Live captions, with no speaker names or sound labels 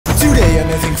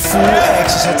having full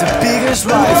access at the biggest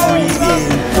rivalry in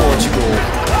Portugal.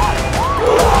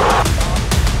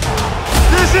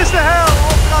 This is the hell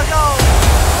of Dragão!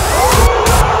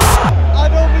 I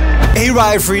don't believe it! A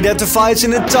rivalry that divides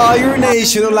an entire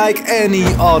nation unlike any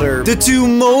other. The two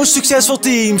most successful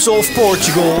teams of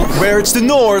Portugal, where it's the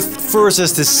north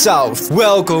versus the south.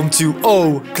 Welcome to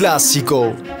O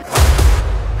Clássico.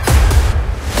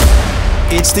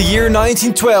 It's the year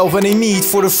 1912 when they meet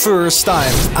for the first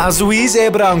time. As Luís e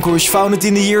Brancos founded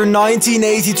in the year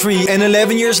 1983 and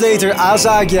 11 years later As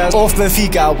Águias of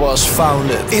Benfica was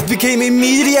founded. It became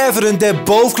immediately evident that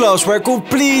both clubs were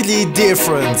completely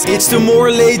different. It's the more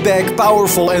laid-back,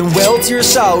 powerful and wealthier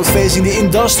south facing the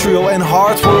industrial and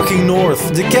hard-working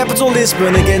north. The capital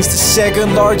Lisbon against the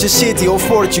second largest city of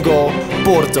Portugal,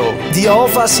 Porto. The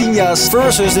Alfacinhas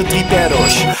versus the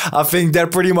Tripeiros. I think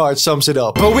that pretty much sums it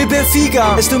up. But with Benfica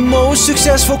as the most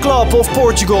successful club of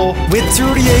Portugal with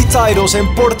 38 titles and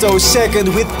Porto second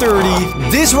with 30,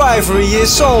 this rivalry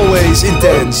is always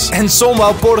intense. And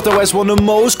somehow Porto has won the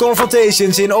most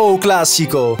confrontations in O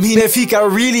Clássico. Benfica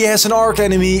really has an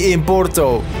archenemy in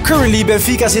Porto. Currently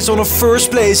Benfica sits on the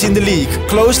first place in the league,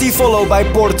 closely followed by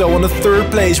Porto on the third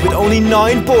place with only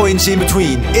 9 points in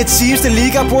between. It seems the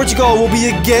Liga Portugal will be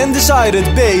again decided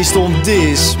based on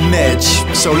this match.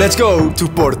 So let's go to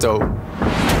Porto.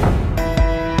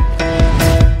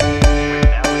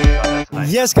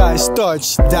 Yes guys,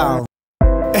 touchdown!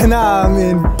 And I'm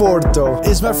in Porto.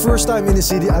 It's my first time in the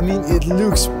city. I mean, it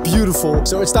looks beautiful.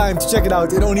 So it's time to check it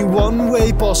out in only one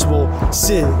way possible.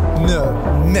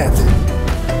 Cinematic.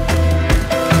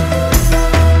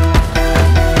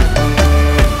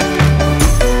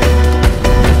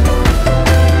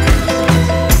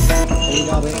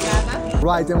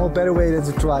 Right, and what better way than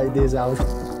to try this out.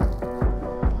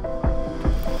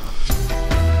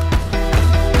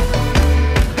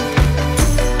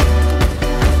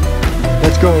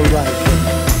 Let's go, right.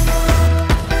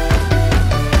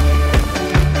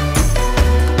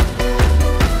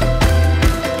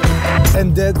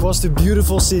 And that was the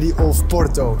beautiful city of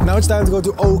Porto. Now it's time to go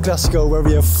to O Clássico where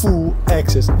we have full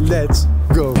access. Let's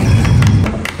go.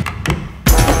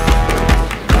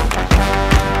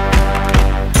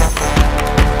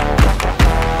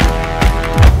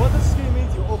 What does this game mean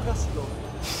to you, O Clássico?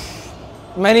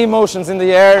 Many emotions in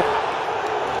the air.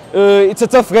 It's a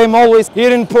tough game always.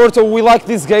 Here in Porto we like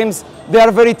these games. They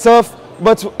are very tough,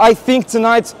 but I think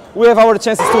tonight we have our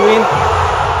chances to win.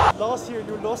 Last year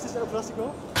you lost this El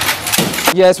Clásico?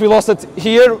 Yes, we lost it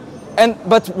here,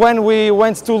 but when we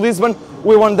went to Lisbon,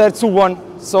 we won there 2-1.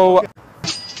 So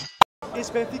is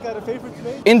Benfica the favorite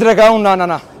today? in Dragão,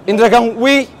 no. In Dragão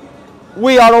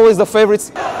we are always the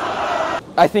favorites.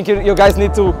 I think you guys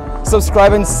need to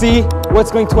subscribe and see what's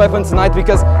going to happen tonight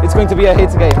because it's going to be a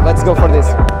hit game. Let's go for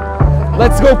this.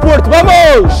 Let's go Porto,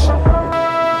 vamos!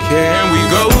 Can we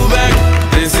go back?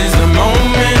 This is the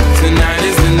moment. Tonight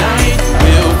is the night.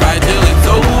 We'll fight till it's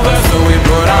over. So we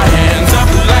put our hands up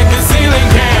like the ceiling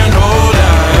can't hold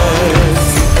us.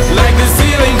 Like the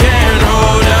ceiling can't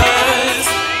hold us.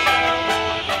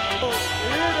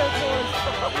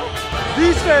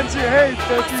 These fans here hate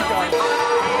Benfica.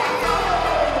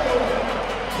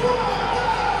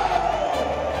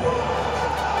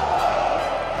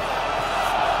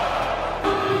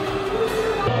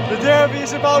 The derby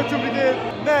is about to begin.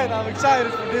 Man, I'm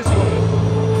excited for this one.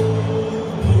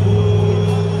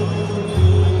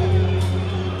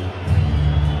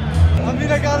 I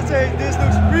mean, I gotta say, this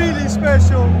looks really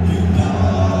special.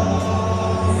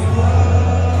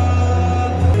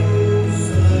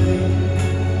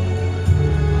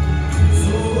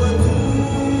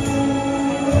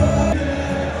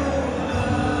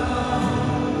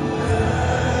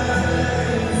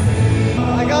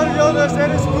 I gotta be honest,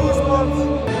 that is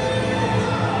goosebumps.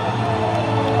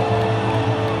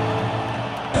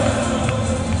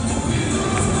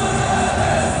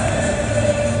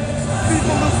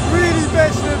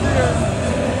 Passionate here.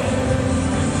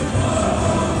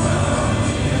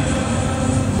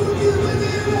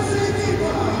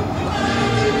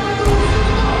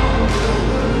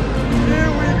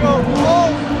 Here we go. Oh,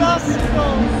 Clássico.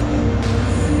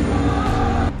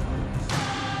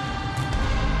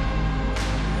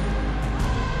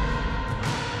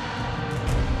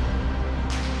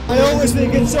 I always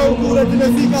think it's so cool that the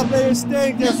Benfica players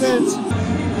thank their fans.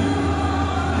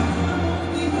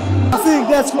 I think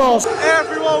that's close.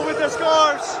 Everyone with their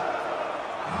scarves.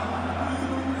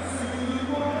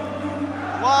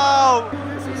 Wow.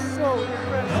 This is so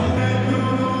impressive.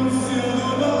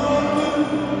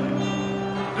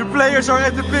 The players are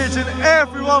at the pitch and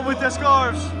everyone with their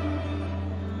scarves.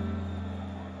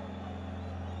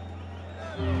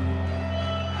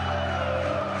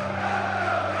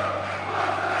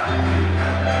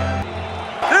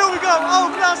 Oh,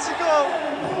 Clássico!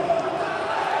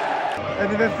 And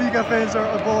the Benfica fans are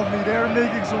above me. They're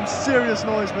making some serious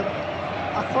noise, but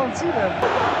I can't see them.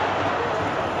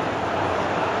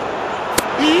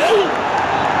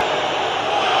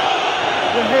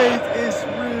 The hate is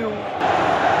real.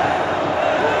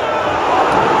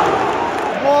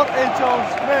 What a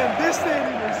chance. Man, this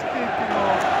stadium is kicking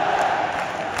off.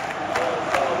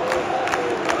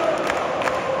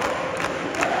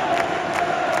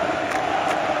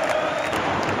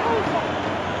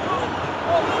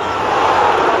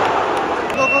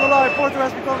 Not gonna lie, Porto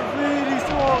has become really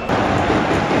strong.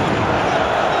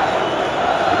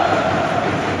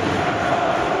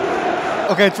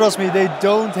 Okay, trust me, they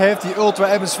don't have the ultra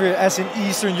atmosphere as in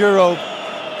Eastern Europe,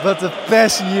 but the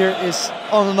passion here is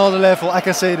on another level, I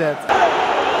can say that.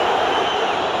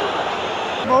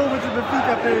 The moment the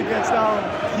Benfica player gets down,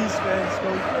 these fans go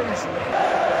crazy.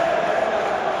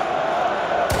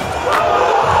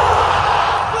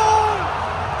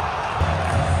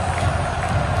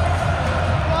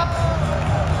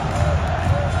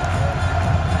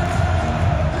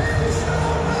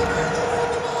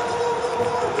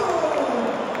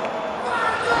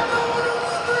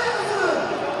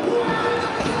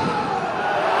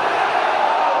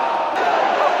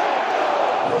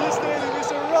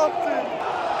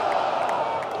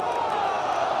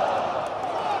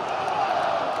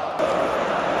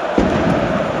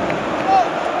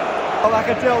 I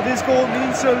can tell this goal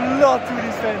means a lot to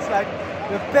these fans. Like,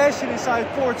 the passion inside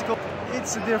Portugal,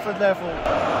 it's a different level.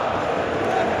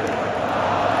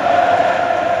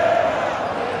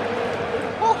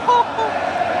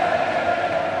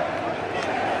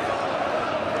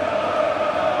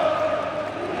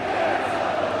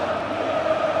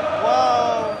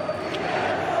 Wow.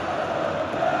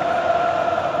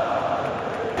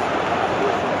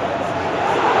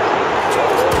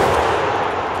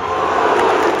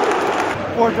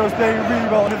 Porto's playing really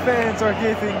well, the fans are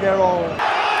giving their all.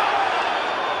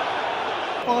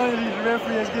 Finally, the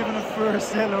referee has given a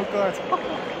first yellow card.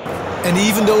 And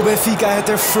even though Benfica had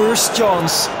their first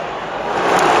chance,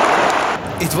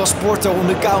 it was Porto on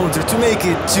the counter to make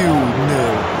it 2-0.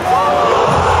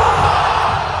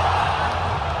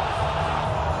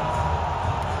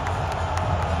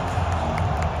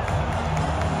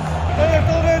 They have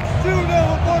done it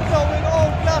 2-0 Porto in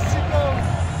all Clásico.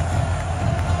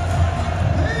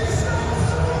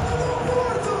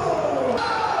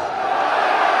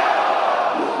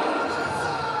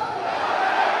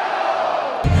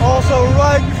 Also,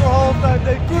 right before halftime,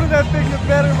 they couldn't have picked a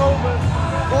better moment.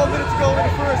 1 minute to go in the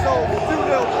first half,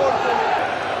 2-0 Porto.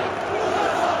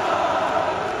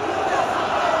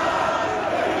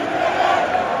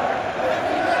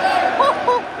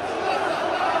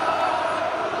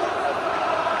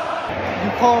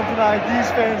 You can't deny, these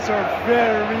fans are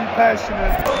very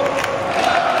passionate.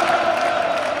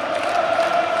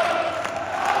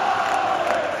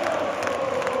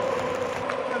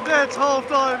 That's half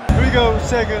time. Here we go,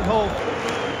 second half.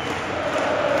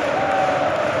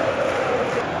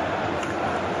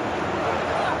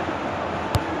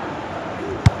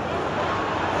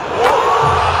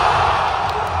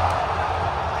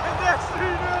 And that's 3-0.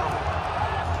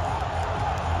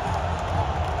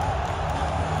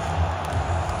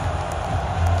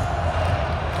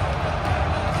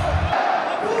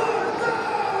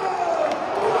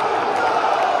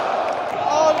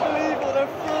 Unbelievable, their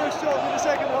first shot in the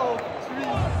second half. 3-0.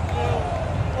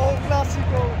 All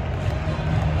Clásico.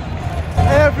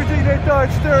 Everything they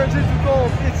touch turns into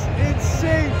gold. It's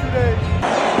insane today.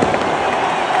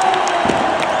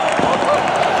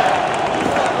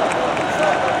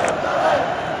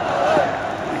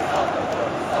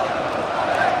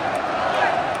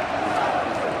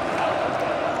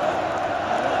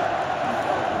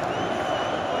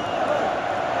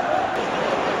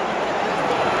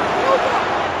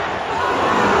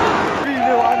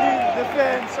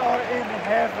 Fans are in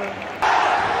heaven.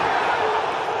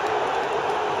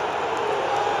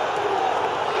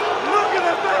 Look at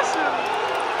the passion!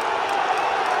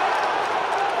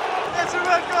 It's a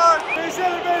red card! They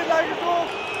celebrate like a goal!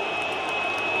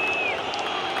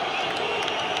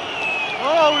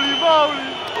 Holy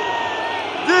moly!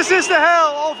 This is the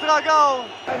hell of Dragão!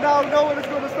 And now no one is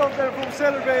going to stop them from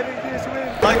celebrating this win.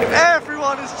 Like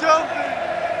everyone is jumping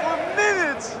for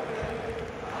minutes!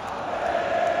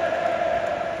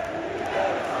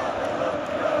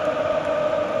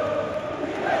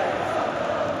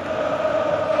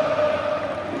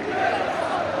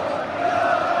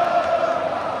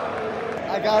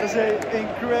 I gotta say,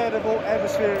 incredible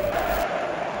atmosphere.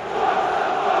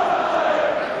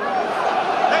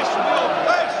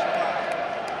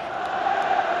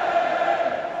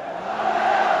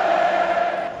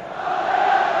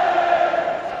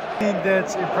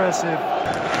 that's impressive.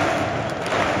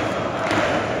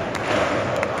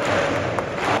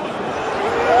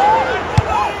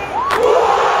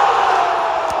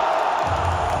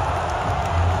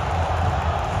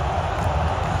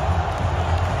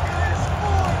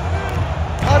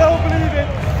 I don't believe it.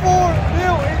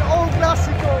 4-0 in El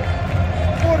Clásico.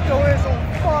 Porto is on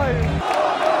fire.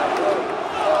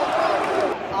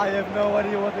 I have no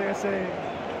idea what they are saying,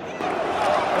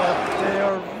 but they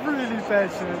are really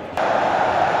passionate.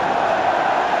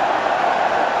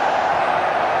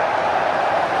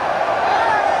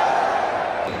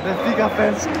 Benfica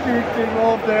fans kicking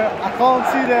off there. I can't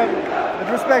see them. With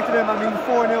respect to them, I mean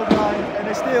 4-0 behind, and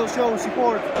they still show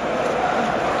support.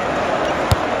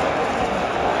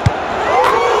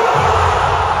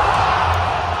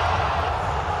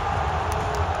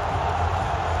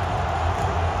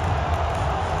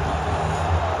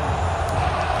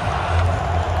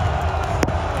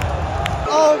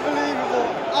 Unbelievable.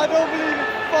 I don't believe it.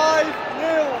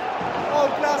 5-0. Oh,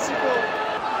 Clásico.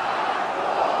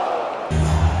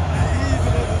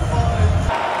 Even at the 5.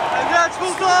 And that's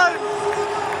full time.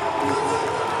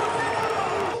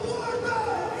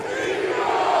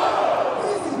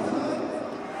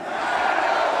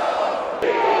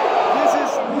 This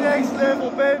is next level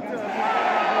banter.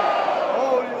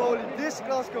 Holy moly. This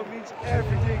Clásico means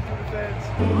everything to the fans.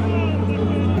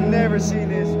 Never seen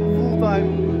this. Full time.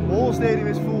 The whole stadium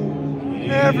is full.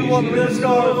 Everyone with a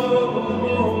scarf.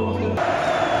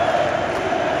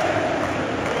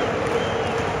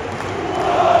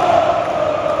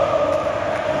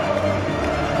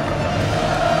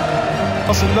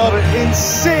 Was another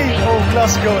insane El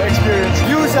Clásico experience.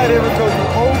 You said it would go to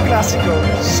El Clásico,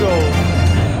 so